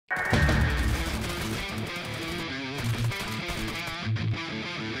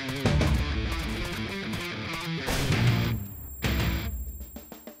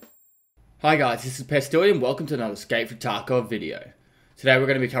Hi guys, this is Pestily and welcome to another Escape from Tarkov video. Today we're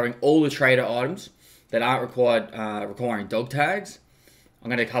going to be covering all the trader items that aren't requiring dog tags. I'm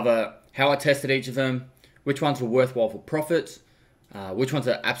going to cover how I tested each of them, which ones were worthwhile for profits, which ones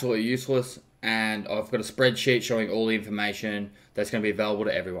are absolutely useless, and I've got a spreadsheet showing all the information that's going to be available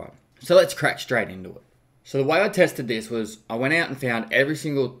to everyone. So let's crack straight into it. So the way I tested this was I went out and found every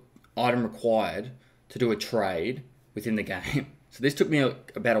single item required to do a trade within the game. So this took me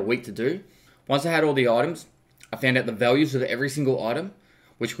about a week to do. Once I had all the items, I found out the values of every single item,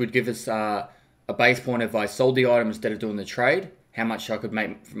 which would give us a base point if I sold the item instead of doing the trade, how much I could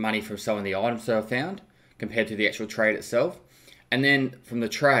make money from selling the items that I found compared to the actual trade itself. And then from the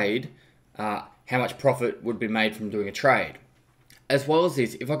trade, how much profit would be made from doing a trade. As well as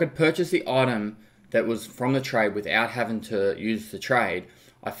this, if I could purchase the item that was from the trade without having to use the trade,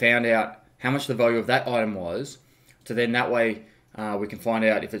 I found out how much the value of that item was. So then that way we can find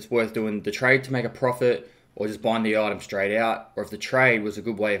out if it's worth doing the trade to make a profit or just buying the item straight out, or if the trade was a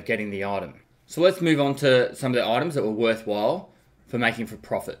good way of getting the item. So let's move on to some of the items that were worthwhile for making for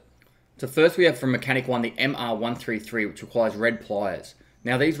profit. So first we have from Mechanic 1 the MR133, which requires red pliers.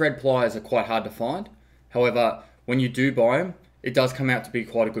 Now these red pliers are quite hard to find. However, when you do buy them, it does come out to be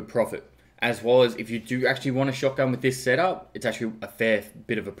quite a good profit. As well as if you do actually want a shotgun with this setup, it's actually a fair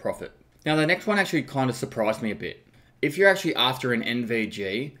bit of a profit. Now the next one actually kind of surprised me a bit. If you're actually after an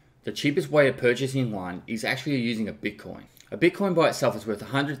NVG, the cheapest way of purchasing one is actually using a Bitcoin. A Bitcoin by itself is worth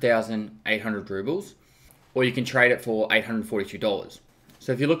 100,800 rubles, or you can trade it for $842.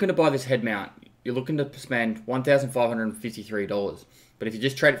 So if you're looking to buy this head mount, you're looking to spend $1,553. But if you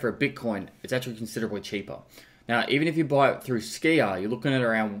just trade it for a Bitcoin, it's actually considerably cheaper. Now, even if you buy it through Skier, you're looking at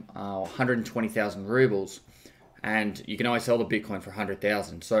around 120,000 rubles, and you can only sell the Bitcoin for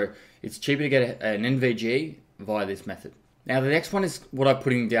 100,000. So it's cheaper to get an NVG via this method. Now the next one is what I'm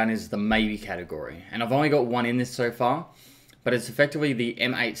putting down is the maybe category, and I've only got one in this so far, but it's effectively the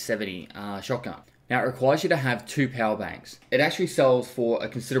M870 shotgun. Now it requires you to have 2 power banks. It actually sells for a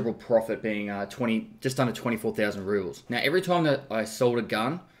considerable profit, being just under 24,000 rubles. Now every time that I sold a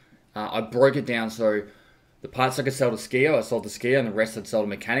gun, I broke it down, so the parts I could sell to Skier, I sold to Skier, and the rest I'd sell to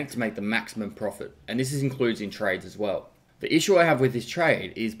Mechanic to make the maximum profit. And this includes in trades as well. The issue I have with this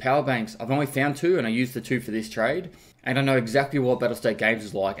trade is power banks. I've only found 2, and I used the 2 for this trade. And I know exactly what Battlestate Games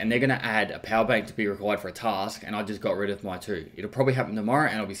is like, and they're going to add a power bank to be required for a task, and I just got rid of my 2. It'll probably happen tomorrow,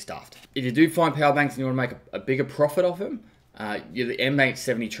 and I'll be stuffed. If you do find power banks and you want to make a bigger profit off them, the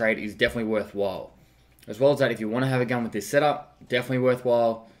M870 trade is definitely worthwhile. As well as that, if you want to have a gun with this setup, definitely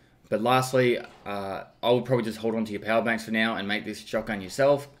worthwhile. But lastly, I would probably just hold on to your power banks for now and make this shotgun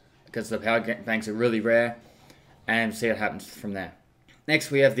yourself, because the power banks are really rare, and see what happens from there. Next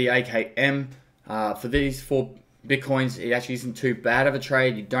we have the AKM. For these 4 Bitcoins, it actually isn't too bad of a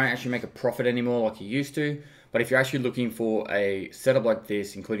trade. You don't actually make a profit anymore like you used to, but if you're actually looking for a setup like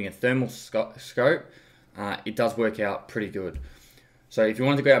this, including a thermal scope, it does work out pretty good. So if you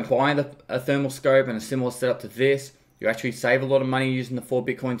wanted to go out and buy a thermal scope and a similar setup to this, you actually save a lot of money using the 4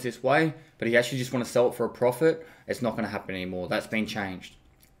 Bitcoins this way, but if you actually just want to sell it for a profit, it's not going to happen anymore. That's been changed.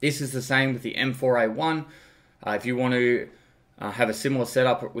 This is the same with the M4A1. If you want to have a similar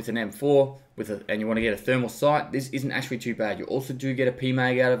setup with an M4 and you want to get a thermal sight, this isn't actually too bad. You also do get a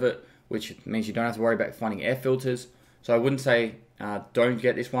PMAG out of it, which means you don't have to worry about finding air filters. So I wouldn't say don't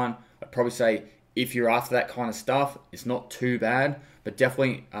get this one. I'd probably say if you're after that kind of stuff, it's not too bad, but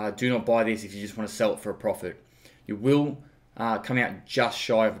definitely do not buy this if you just want to sell it for a profit. You will come out just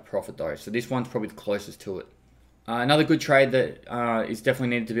shy of a profit though, so this one's probably the closest to it. Another good trade that is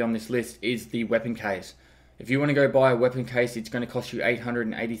definitely needed to be on this list is the weapon case. If you want to go buy a weapon case, it's going to cost you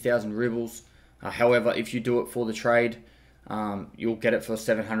 880,000 rubles. However, if you do it for the trade, you'll get it for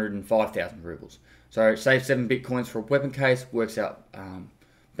 705,000 rubles. So save 7 Bitcoins for a weapon case, works out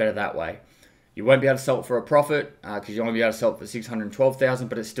better that way. You won't be able to sell it for a profit because you won't be able to sell it for 612,000,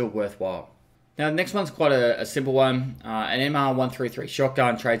 but it's still worthwhile. Now the next one's quite a simple one. An MR133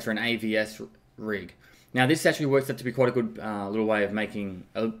 shotgun trades for an AVS Rig. Now this actually works out to be quite a good little way of making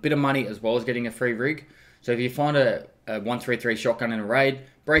a bit of money as well as getting a free rig. So if you find a 133 shotgun in a raid,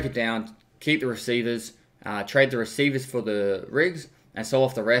 break it down, keep the receivers, trade the receivers for the rigs, and sell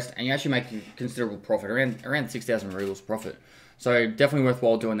off the rest, and you actually make a considerable profit, around 6,000 rubles profit. So definitely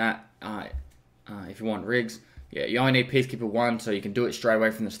worthwhile doing that if you want rigs. Yeah, you only need Peacekeeper 1, so you can do it straight away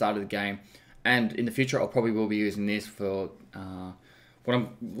from the start of the game. And in the future, I probably will be using this for when I'm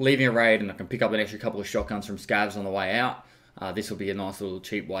leaving a raid and I can pick up an extra couple of shotguns from scavs on the way out. This will be a nice little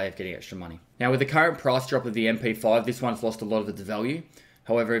cheap way of getting extra money. Now with the current price drop of the MP5, this one's lost a lot of its value.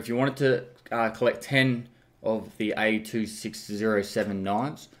 However, if you wanted to collect 10 of the A2607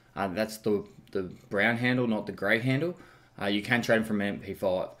 knives, That's the brown handle, not the grey handle. You can trade them from an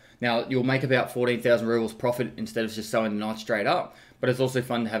MP5. Now, you'll make about 14,000 rubles profit instead of just selling the knife straight up, but it's also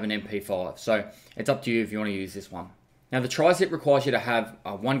fun to have an MP5. So it's up to you if you want to use this one. Now, the tri-zip requires you to have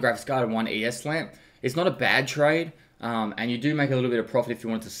one graphics card and one ES lamp. It's not a bad trade, and you do make a little bit of profit if you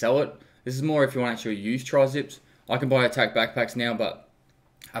want to sell it. This is more if you want to actually use tri-zips. I can buy attack backpacks now, but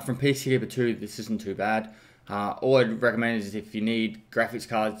from Peacekeeper 2, this isn't too bad. All I'd recommend is if you need graphics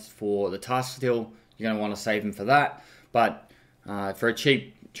cards for the task still, you're going to want to save them for that. But for a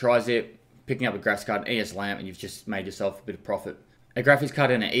cheap tri-zip, picking up a graphics card and ES lamp, and you've just made yourself a bit of profit. A graphics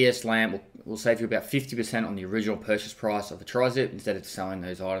card and an ES lamp will save you about 50% on the original purchase price of a tri-zip instead of selling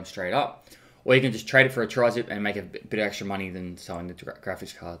those items straight up. Or you can just trade it for a tri-zip and make a bit of extra money than selling the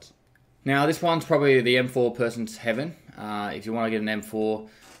graphics cards. Now, this one's probably the M4 person's heaven. If you want to get an M4,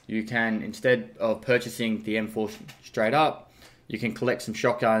 you can, instead of purchasing the M4 straight up, you can collect some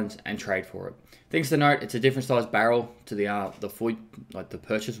shotguns and trade for it. Things to note, it's a different size barrel to the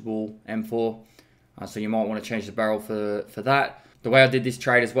purchasable M4. So you might want to change the barrel for that. The way I did this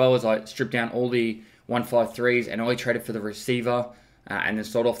trade as well is I stripped down all the 153s and only traded for the receiver and then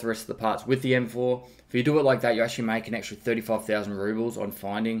sold off the rest of the parts with the M4. If you do it like that, you actually make an extra 35,000 rubles on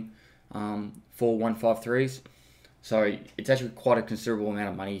finding 4 153s. So it's actually quite a considerable amount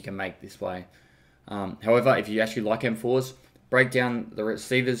of money you can make this way. However, if you actually like M4s, break down the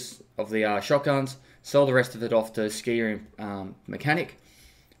receivers of the shotguns, sell the rest of it off to skier and mechanic,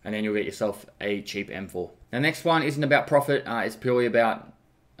 and then you'll get yourself a cheap M4. The next one isn't about profit, it's purely about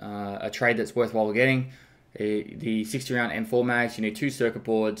a trade that's worthwhile getting. The 60 round M4 mags, you need 2 circuit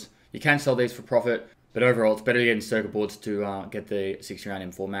boards. You can sell these for profit, but overall it's better to get in circuit boards to get the 60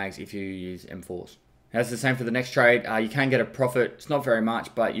 round M4 mags if you use M4s. Now, it's the same for the next trade. You can get a profit. It's not very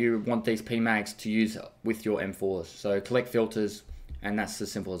much, but you want these P mags to use with your M4s. So collect filters, and that's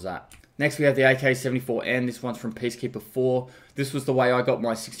as simple as that. Next, we have the AK-74N. This one's from Peacekeeper 4. This was the way I got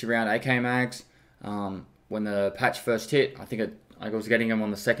my 60 round AK mags when the patch first hit. I was getting them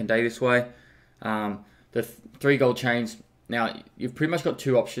on the second day this way. The 3 gold chains. Now, you've pretty much got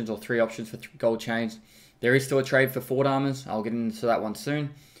 2 options or 3 options for gold chains. There is still a trade for Ford armors. I'll get into that one soon.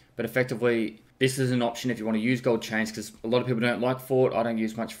 But effectively, this is an option if you want to use gold chains, because a lot of people don't like Ford. I don't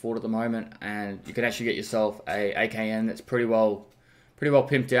use much Ford at the moment, and you can actually get yourself a AKN that's pretty well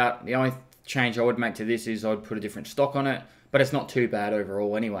pimped out. The only change I would make to this is I'd put a different stock on it, but it's not too bad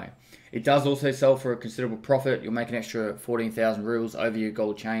overall anyway. It does also sell for a considerable profit. You'll make an extra 14,000 rubles over your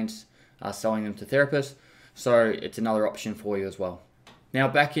gold chains selling them to therapists, so it's another option for you as well. Now,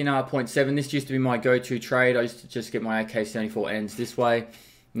 back in point 7, this used to be my go-to trade. I used to just get my AK-74Ns this way.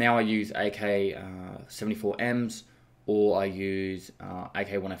 Now I use AK-74Ms or I use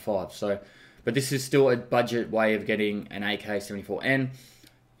AK-105. But this is still a budget way of getting an AK-74N.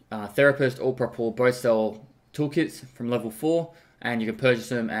 Therapist or Prapor both sell toolkits from level 4, and you can purchase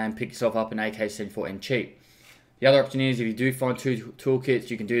them and pick yourself up an AK-74N cheap. The other option is if you do find 2 toolkits,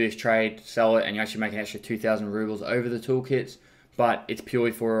 you can do this trade, sell it, and you actually make an extra 2,000 rubles over the toolkits. But it's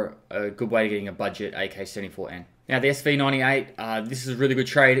purely for a good way of getting a budget AK-74N. Now, the SV98, this is a really good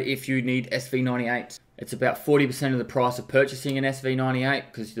trade if you need SV98s. It's about 40% of the price of purchasing an SV98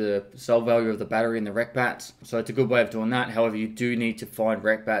 because the sell value of the battery and the rec bats. So it's a good way of doing that. However, you do need to find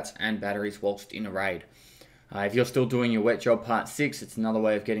rec bats and batteries whilst in a raid. If you're still doing your wet job part 6, it's another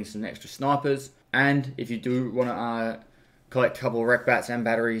way of getting some extra snipers. And if you do want to collect a couple of rec bats and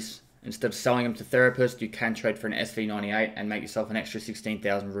batteries, instead of selling them to therapists, you can trade for an SV98 and make yourself an extra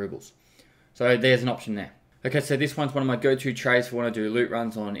 16,000 rubles. So there's an option there. Okay, so this one's one of my go-to trades for when I do loot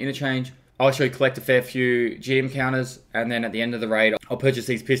runs on interchange. I'll actually collect a fair few GM counters, and then at the end of the raid, I'll purchase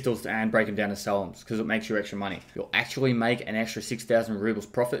these pistols and break them down and sell them because it makes you extra money. You'll actually make an extra 6,000 rubles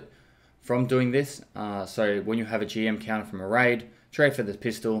profit from doing this. So when you have a GM counter from a raid, trade for the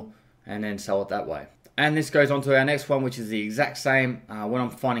pistol and then sell it that way. And this goes on to our next one, which is the exact same. When I'm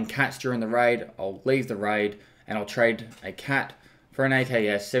finding cats during the raid, I'll leave the raid and I'll trade a cat for an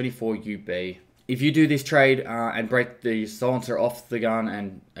AKS 74UB. If you do this trade and break the silencer off the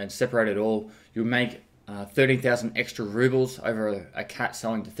gun and separate it all, you'll make 13,000 extra rubles over a cat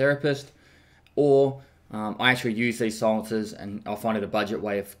selling to therapist. Or I actually use these silencers and I'll find it a budget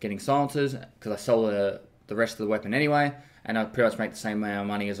way of getting silencers because I sell the rest of the weapon anyway, and I pretty much make the same amount of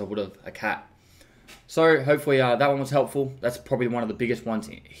money as I would have a cat. So hopefully that one was helpful. That's probably one of the biggest ones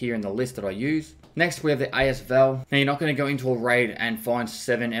here in the list that I use. Next we have the ASVAL. Now you're not going to go into a raid and find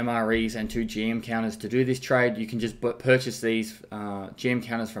 7 MREs and 2 GM counters to do this trade. You can just purchase these GM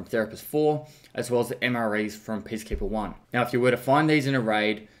counters from Therapist 4 as well as the MREs from Peacekeeper 1. Now if you were to find these in a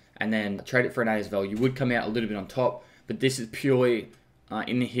raid and then trade it for an ASVAL, you would come out a little bit on top, but this is purely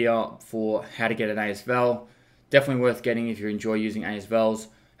in here for how to get an ASVAL. Definitely worth getting if you enjoy using ASVALs.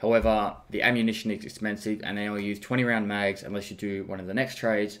 However, the ammunition is expensive and they only use 20 round mags unless you do one of the next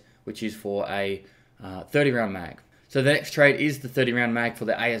trades, which is for a 30 round mag. So the next trade is the 30 round mag for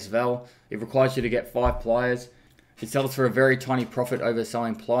the ASVAL. It requires you to get 5 pliers. It sells for a very tiny profit over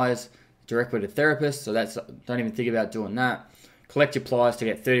selling pliers directly to therapists, so don't even think about doing that. Collect your pliers to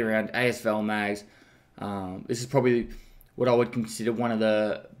get 30 round ASVAL mags. This is probably what I would consider one of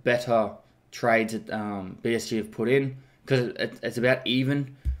the better trades that BSG have put in, because it's about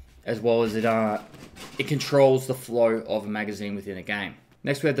even, as well as it controls the flow of a magazine within a game.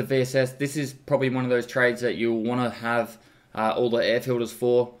 Next we have the VSS. This is probably one of those trades that you'll want to have all the air filters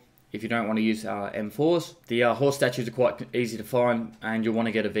for if you don't want to use M4s. The horse statues are quite easy to find and you'll want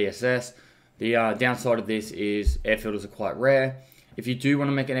to get a VSS. The downside of this is air filters are quite rare. If you do want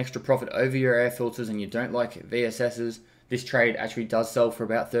to make an extra profit over your air filters and you don't like VSSs, this trade actually does sell for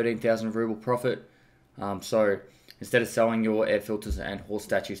about 13,000 ruble profit. So instead of selling your air filters and horse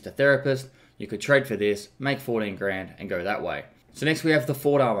statues to therapists, you could trade for this, make 14 grand and go that way. So next we have the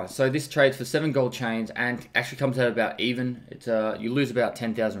Ford Armour. So this trades for 7 gold chains and actually comes out about even. It's you lose about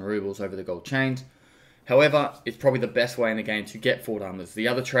 10,000 rubles over the gold chains. However, it's probably the best way in the game to get Ford Armours. The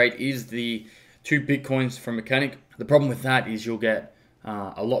other trade is the 2 Bitcoins from Mechanic. The problem with that is you'll get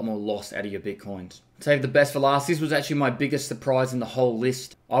a lot more loss out of your Bitcoins. Save the best for last. This was actually my biggest surprise in the whole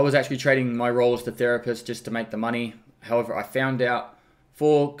list. I was actually trading my rollers to therapists just to make the money. However, I found out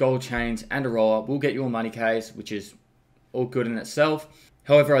 4 gold chains and a roller will get you a money case, which is all good in itself.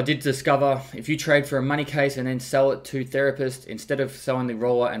 However, I did discover if you trade for a money case and then sell it to therapists, instead of selling the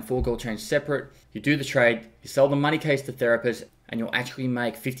roller and 4 gold chains separate, you do the trade, you sell the money case to therapists, and you'll actually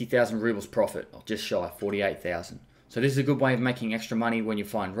make 50,000 rubles profit, or just shy of 48,000. So this is a good way of making extra money when you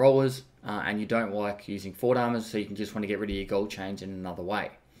find rollers and you don't like using Ford Armours, so you can just want to get rid of your gold chains in another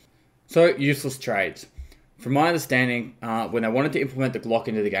way. So useless trades. From my understanding, when they wanted to implement the Glock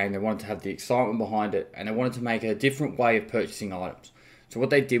into the game, they wanted to have the excitement behind it, and they wanted to make a different way of purchasing items. So what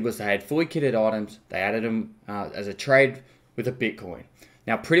they did was they had fully kitted items, they added them as a trade with a Bitcoin.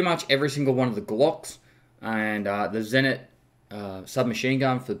 Now pretty much every single one of the Glocks and the Zenit submachine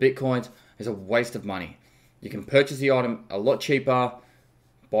gun for Bitcoins is a waste of money. You can purchase the item a lot cheaper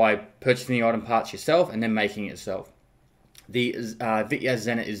by purchasing the item parts yourself and then making it yourself. The VS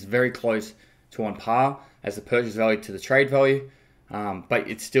Zenit is very close to on par as the purchase value to the trade value, but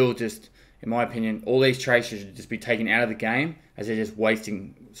it's still just, in my opinion, all these trades should just be taken out of the game as they're just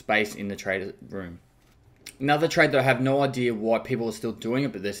wasting space in the trade room. Another trade that I have no idea why people are still doing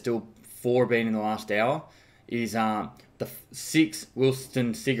it, but there's still 4 being in the last hour, is the 6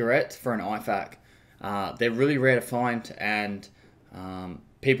 Wilson cigarettes for an IFAK. They're really rare to find and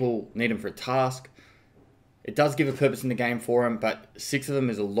people need them for a task. It does give a purpose in the game for them, but 6 of them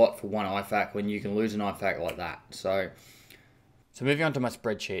is a lot for one IFAK when you can lose an IFAK like that. So moving on to my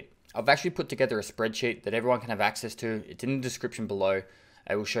spreadsheet. I've actually put together a spreadsheet that everyone can have access to. It's in the description below.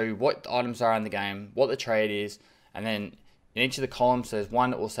 It will show you what items are in the game, what the trade is, and then in each of the columns there's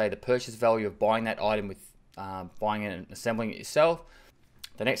one that will say the purchase value of buying that item with buying it and assembling it yourself.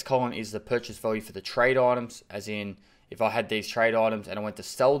 The next column is the purchase value for the trade items, as in if I had these trade items and I went to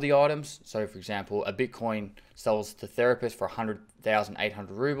sell the items. So for example, a Bitcoin sells to therapist for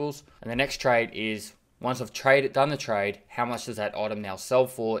 100,800 rubles. And the next trade is, once I've done the trade, how much does that item now sell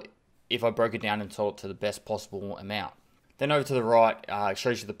for if I broke it down and sold it to the best possible amount. Then over to the right, it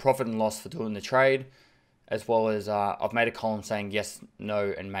shows you the profit and loss for doing the trade, as well as I've made a column saying yes,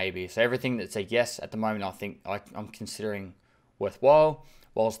 no, and maybe. So everything that's a yes at the moment, I think I'm considering worthwhile,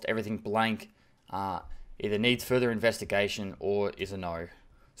 whilst everything blank either needs further investigation or is a no.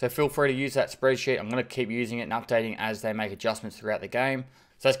 So feel free to use that spreadsheet. I'm going to keep using it and updating as they make adjustments throughout the game.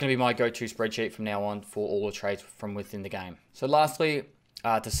 So that's going to be my go-to spreadsheet from now on for all the trades from within the game. So lastly,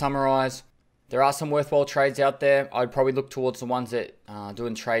 to summarize, there are some worthwhile trades out there. I'd probably look towards the ones that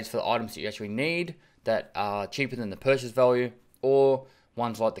doing trades for the items that you actually need that are cheaper than the purchase value, or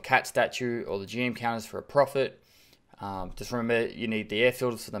ones like the cat statue or the GM counters for a profit. Just remember, you need the air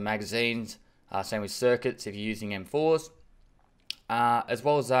filters for the magazines, same with circuits if you're using M4s. As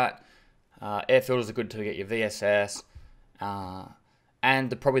well as that, air filters are good to get your VSS.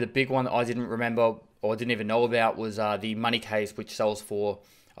 And probably the big one that I didn't remember or didn't even know about was the money case, which sells for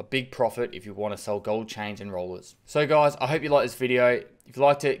a big profit if you want to sell gold chains and rollers. So guys, I hope you liked this video. If you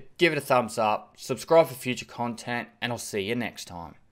liked it, give it a thumbs up, subscribe for future content, and I'll see you next time.